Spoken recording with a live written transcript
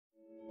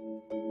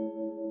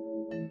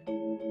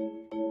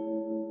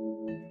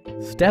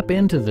Step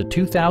into the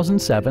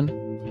 2007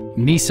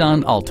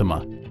 Nissan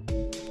Altima.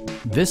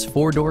 This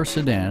four-door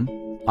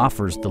sedan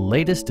offers the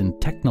latest in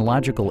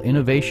technological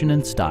innovation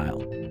and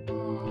style.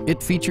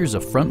 It features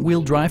a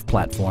front-wheel drive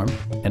platform,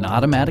 an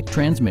automatic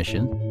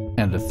transmission,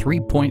 and a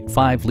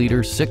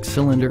 3.5-liter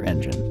six-cylinder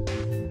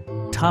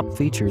engine. Top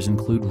features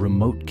include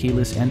remote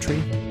keyless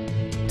entry,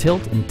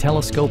 tilt and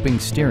telescoping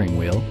steering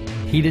wheel,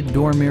 heated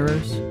door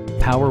mirrors,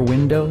 power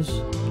windows,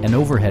 an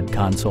overhead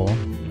console,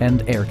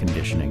 and air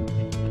conditioning.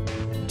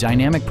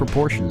 Dynamic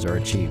proportions are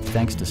achieved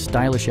thanks to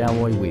stylish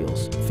alloy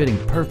wheels, fitting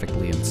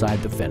perfectly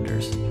inside the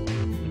fenders.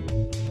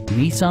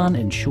 Nissan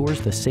ensures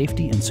the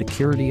safety and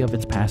security of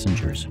its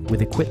passengers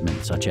with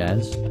equipment such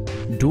as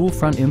dual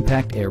front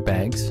impact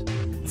airbags,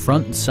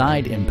 front and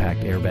side impact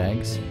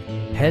airbags,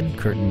 head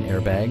curtain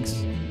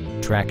airbags,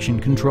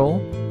 traction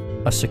control,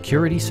 a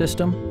security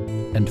system,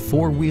 and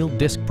four-wheel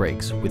disc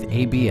brakes with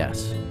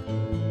ABS.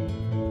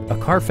 A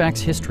Carfax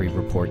history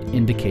report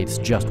indicates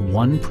just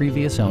one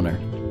previous owner.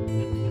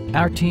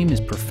 Our team is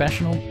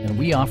professional and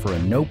we offer a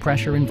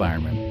no-pressure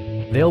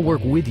environment. They'll work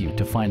with you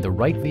to find the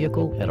right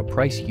vehicle at a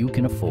price you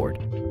can afford.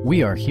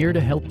 We are here to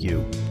help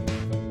you.